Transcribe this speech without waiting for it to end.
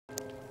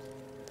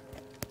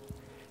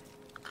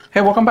Hey,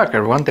 welcome back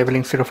everyone,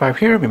 Devilink05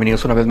 here,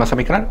 bienvenidos una vez más a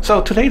mi canal.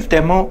 So today's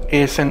demo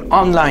is an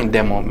online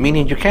demo,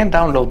 meaning you can't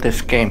download this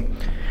game.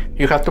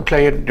 You have to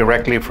play it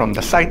directly from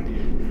the site.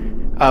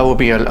 I'll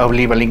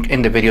leave a link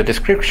in the video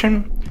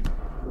description.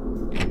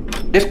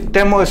 This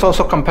demo is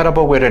also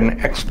compatible with an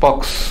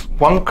Xbox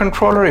One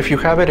controller. If you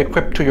have it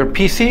equipped to your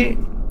PC,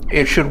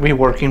 it should be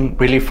working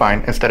really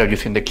fine instead of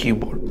using the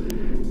keyboard.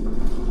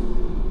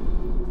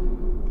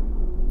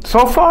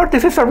 So far,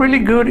 this is a really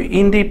good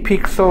indie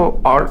pixel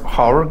art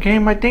horror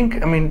game, I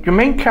think. I mean, your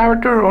main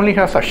character only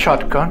has a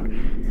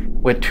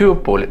shotgun with 2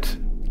 bullets.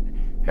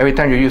 Every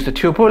time you use the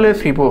 2 bullets,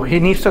 he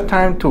needs the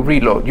time to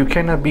reload. You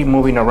cannot be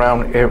moving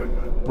around,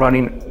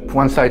 running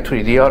one side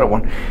to the other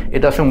one. It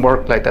doesn't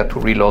work like that to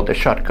reload the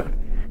shotgun.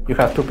 You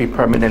have to be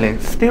permanently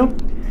still.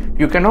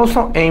 You can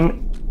also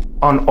aim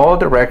on all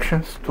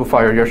directions to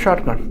fire your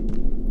shotgun.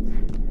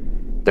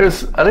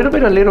 There's a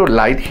little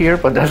light here,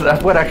 but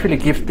that's what actually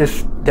gives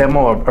this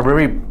demo a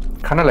very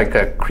kind of like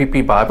a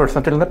creepy vibe or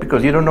something like that,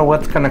 because you don't know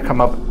what's gonna come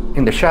up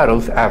in the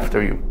shadows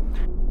after you.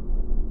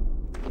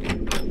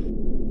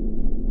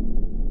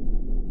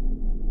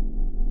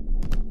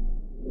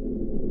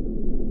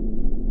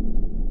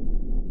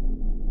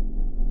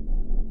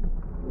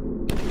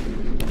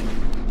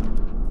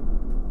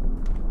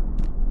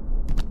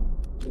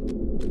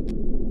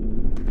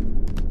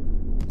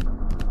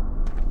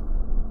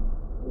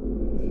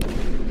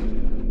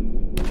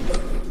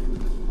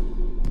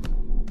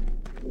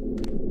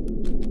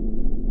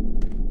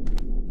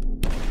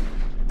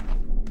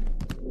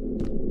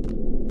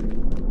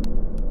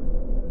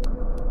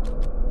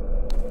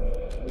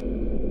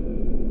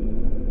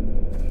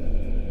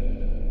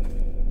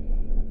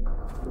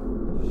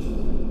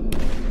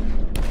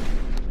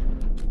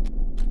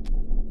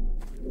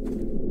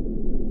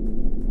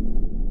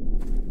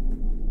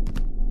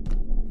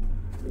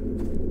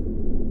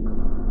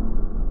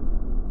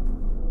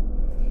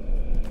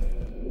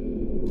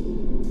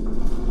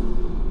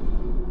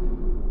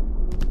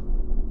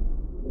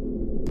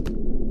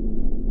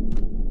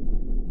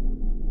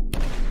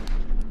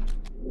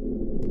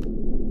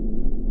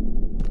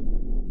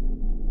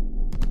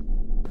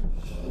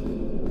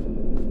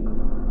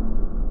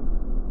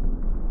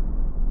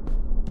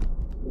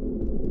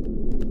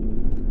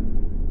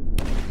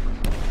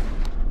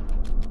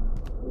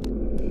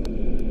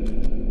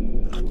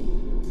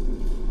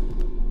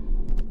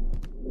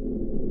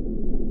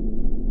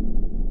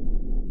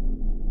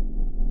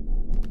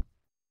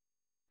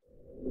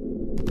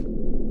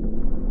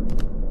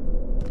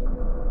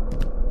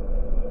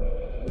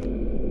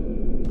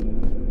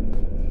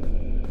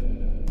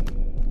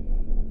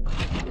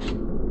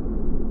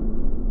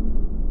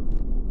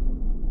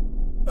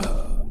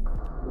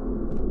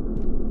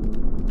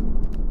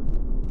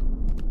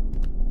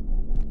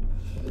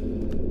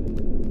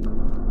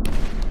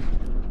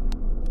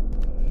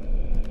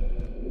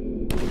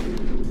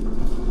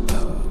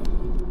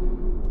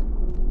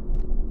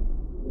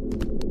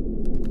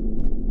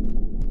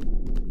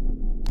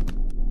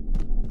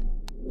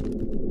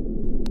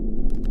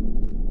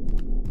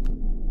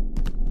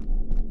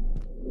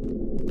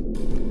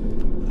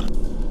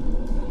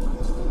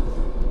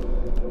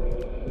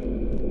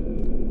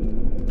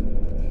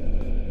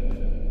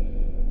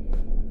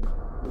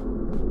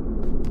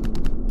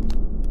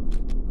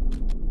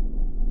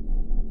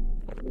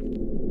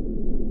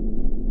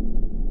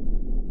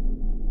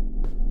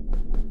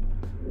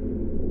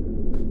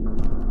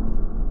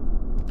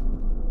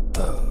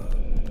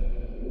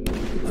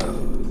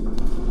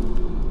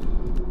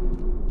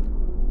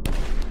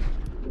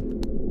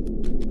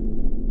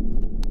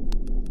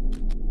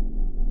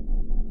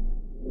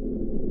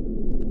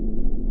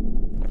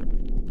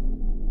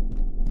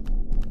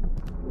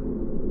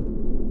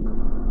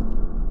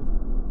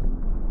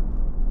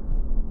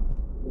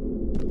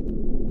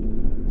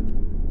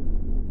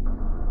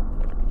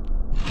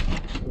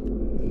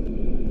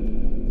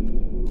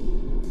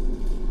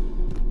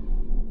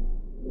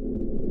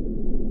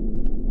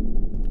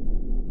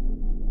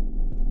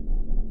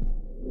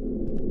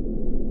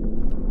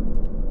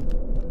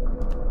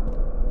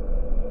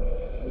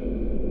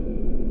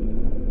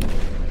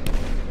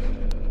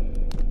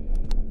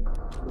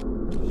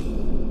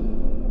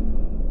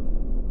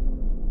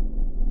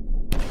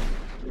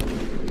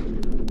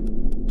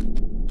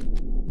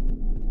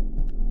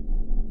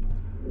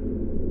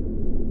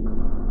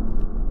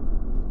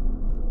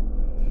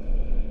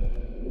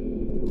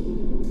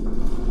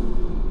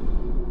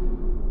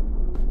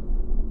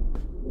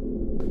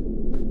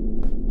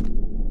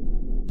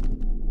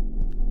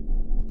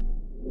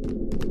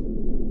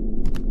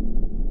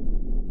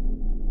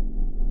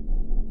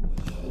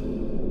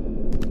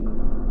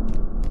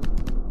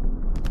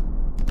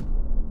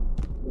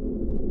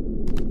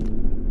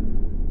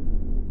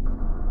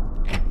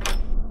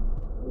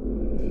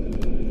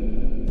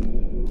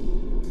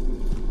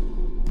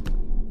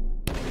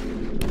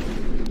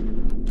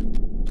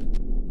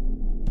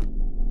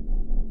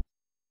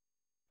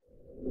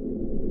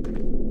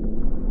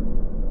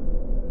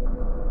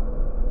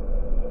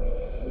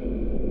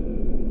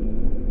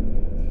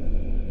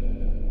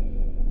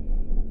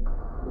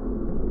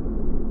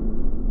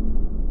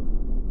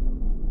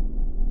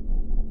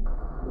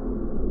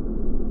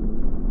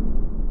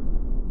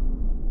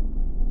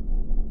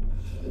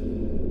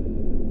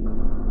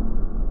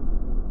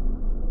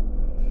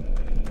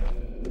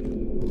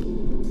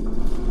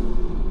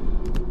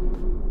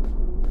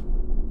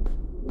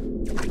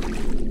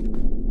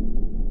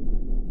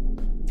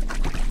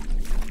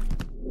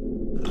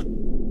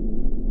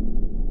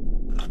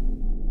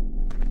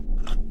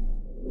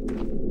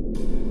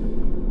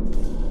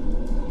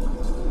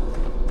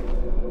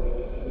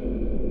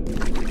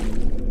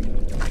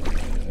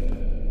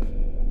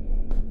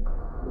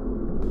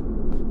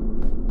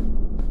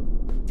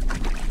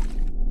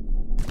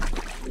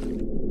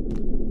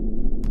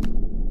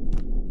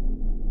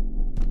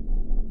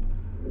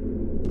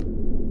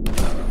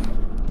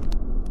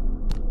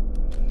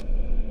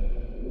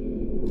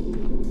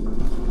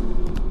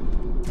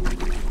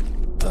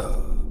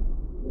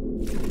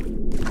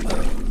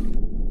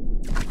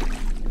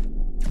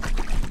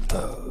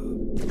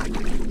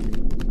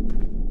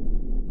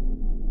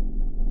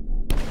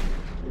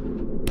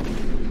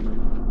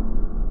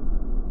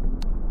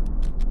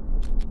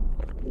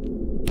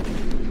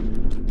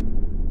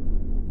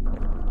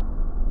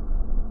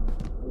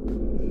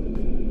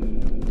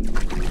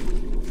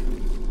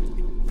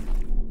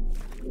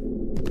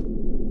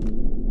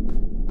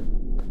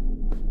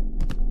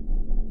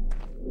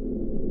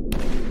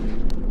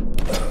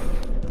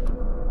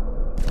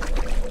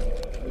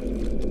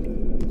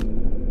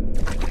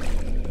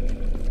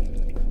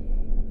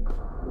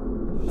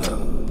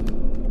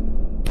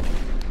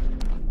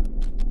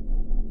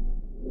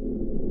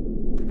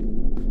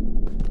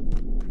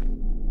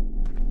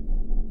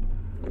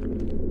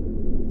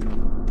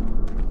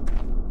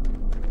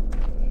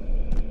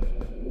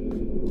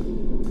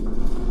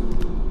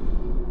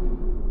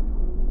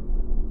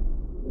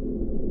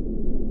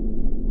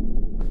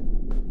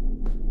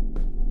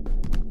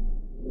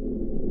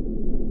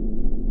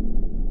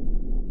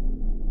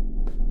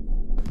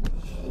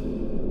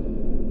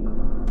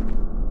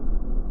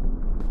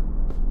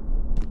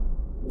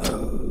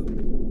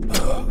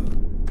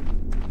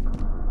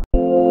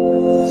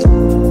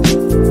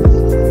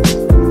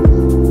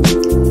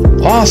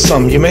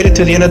 Awesome, you made it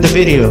to the end of the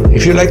video.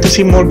 If you'd like to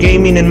see more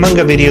gaming and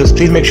manga videos,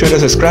 please make sure to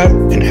subscribe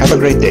and have a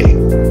great day.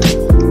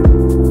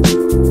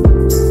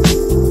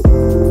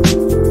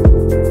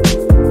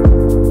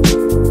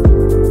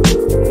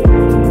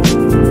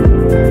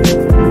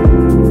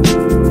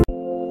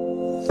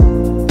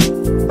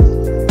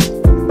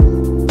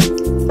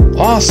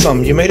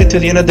 Awesome, you made it to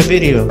the end of the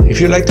video. If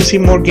you'd like to see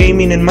more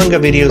gaming and manga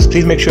videos,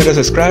 please make sure to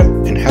subscribe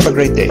and have a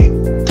great day.